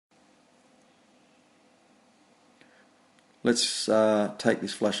Let's take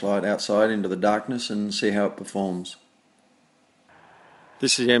this flashlight outside into the darkness and see how it performs.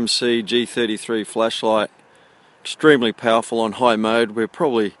 This is the MC-G33 flashlight. Extremely powerful on high mode. We're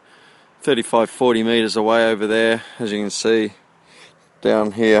probably 35-40 meters away over there, as you can see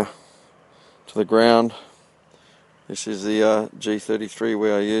down here to the ground. This is the G33 we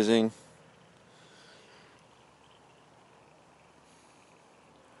are using.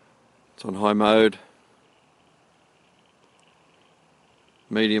 It's on high mode,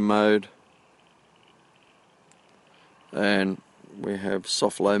 medium mode, and we have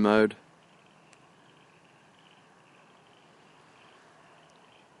soft low mode.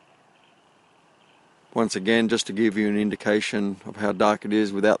 Once again, just to give you an indication of how dark it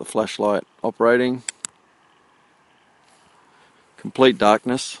is without the flashlight operating. Complete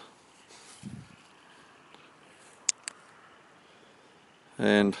darkness.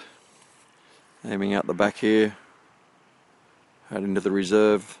 And aiming out the back here, out into the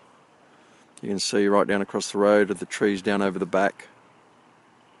reserve, you can see right down across the road of the trees down over the back.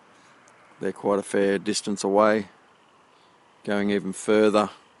 They're quite a fair distance away. Going even further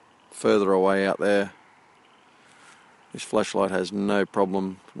away out there. This flashlight has no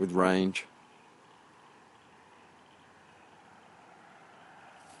problem with range.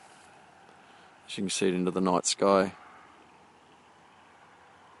 As you can see it into the night sky.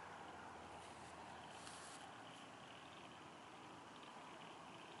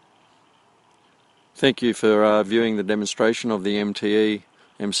 Thank you for viewing the demonstration of the MTE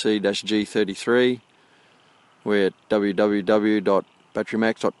MC-G33. We're at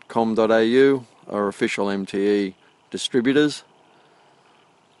www.batterymax.com.au, our official MTE distributors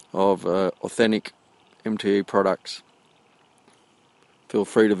of authentic MTE products. Feel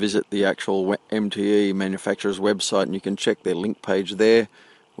free to visit the actual MTE manufacturer's website and you can check their link page there,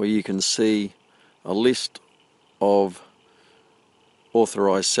 where you can see a list of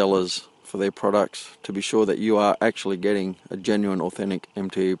authorized sellers for their products to be sure that you are actually getting a genuine authentic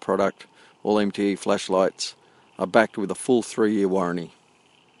MTE product. All MTE flashlights are backed with a full 3-year warranty.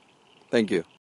 Thank you.